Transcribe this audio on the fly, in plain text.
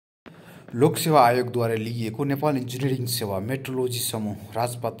लोकसेवा आयोगद्वारा लिइएको नेपाल इन्जिनियरिङ सेवा मेट्रोलोजी समूह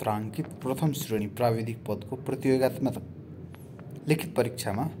राजपत्राङ्कित प्रथम श्रेणी प्राविधिक पदको प्रतियोगितात्मक लिखित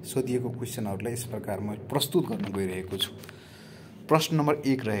परीक्षामा सोधिएको क्वेशनहरूलाई यस प्रकार म प्रस्तुत गर्न गइरहेको छु। प्रश्न नम्बर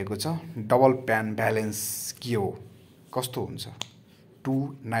 1 रहेको छ, डबल प्यान ब्यालेन्स के हो, कस्तो हुन्छ? 2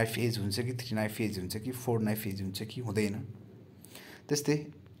 नाइफ एज हुन्छ कि 3 नाइफ एज हुन्छ कि 4 नाइफ एज हुन्छ कि हुँदैन? त्यस्तै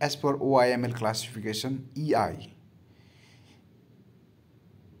as per OIML classification EI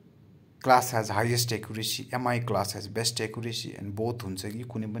class has highest accuracy, MI class has best accuracy and both हुन्छ कि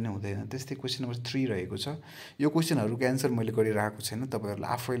कुनै पनि हुँदैन? त्यस्तै क्वेशन नम्बर 3 रहेको छ। यो क्वेशनहरुको आन्सर मैले गरिरहेको छैन, तपाईहरुले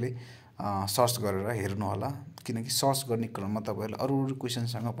आफैले सर्च गरेर हेर्नु होला, किनकि सर्च गर्ने क्रममा तपाईहरुले अरु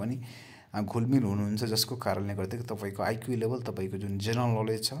क्वेशनसँग पनि घुलमिल हुनुहुन्छ, जसको कारणले गर्दा तपाईको आईक्यू लेभल, तपाईको जुन जनरल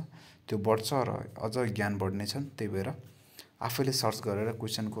नलेज छ त्यो बढ्छ र अझ ज्ञान बढ्ने छन्। त्यही भएर आफैले सर्च गरेर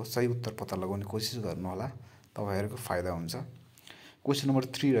क्वेशनको सही उत्तर पत्ता लगाउने कोसिस गर्नु होला, तपाईहरुको फाइदा हुन्छ। Question number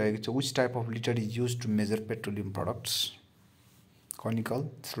 3 रहेको छ, which type of liter is used to measure petroleum products? Conical,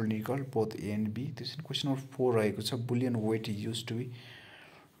 cylindrical, both A and B. Question number 4 रहेको छ, bullion weight is used to be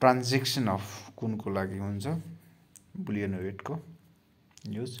transaction of कुनको लागि हुन्छ? bullion weight को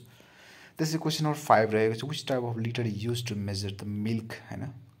use. त्यसै question number 5 रहेको छ, which type of liter is used to measure the milk, हैन?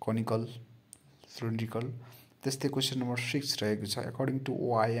 Conical, cylindrical. त्यसै question number 6 रहेको छ, according to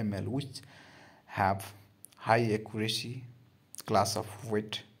OIML, which have high accuracy class of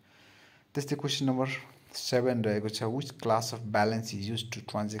weight. This is question number 7 रहेको छ, which class of balance is used to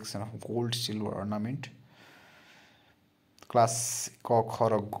transaction of gold silver ornament? class क ख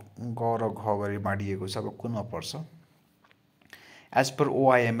र ग र घ गरी बाँडिएको छ, अब कुनमा पर्छ? as per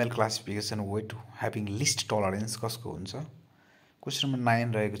OIML classification weight having least tolerance कसको हुन्छ? question number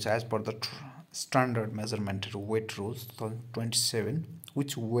 9 रहेको छ, as per the standard measurement weight rules 27,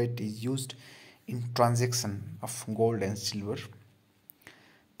 which weight is used in transaction of gold and silver?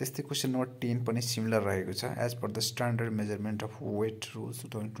 त्यस्तै question number 10 पनि similar रहेको छ, as per the standard measurement of weight rules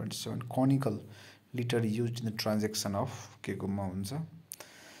 2027, conical liter used in the transaction of के कोमा हुन्छ?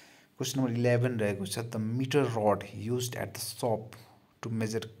 question number 11 रहेको छ, the meter rod used at the shop to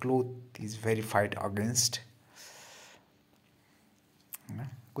measure cloth is verified against?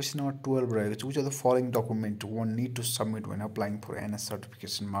 question number 12 रहेको छ, which of the following document one need to submit when applying for NS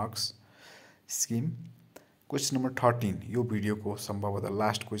certification marks scheme? question number 13, यो भिडियोको सम्भवतः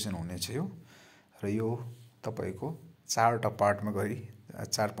last question हुनेछ यो, र यो तपाईको 4 पार्टमा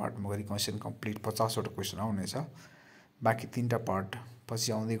गरी क्वेशन कम्प्लिट 50 वटा क्वेशन आउनेछ, बाकी 3टा पार्ट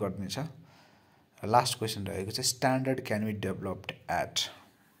पछि आउँदै गर्नेछ। लास्ट क्वेशन रहेको छ, standard can be developed at,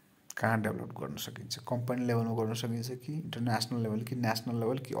 कहाँ डेभलप गर्न सकिन्छ? कम्पनी लेभलमा गर्न सकिन्छ कि इन्टरनेशनल लेभल कि नेशनल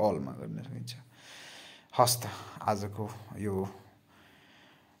लेभल कि अलमा गर्न सकिन्छ? हस् त, आजको यो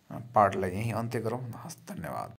पार्टलाई यही अन्त्य गरौँ। हस्, धन्यवाद।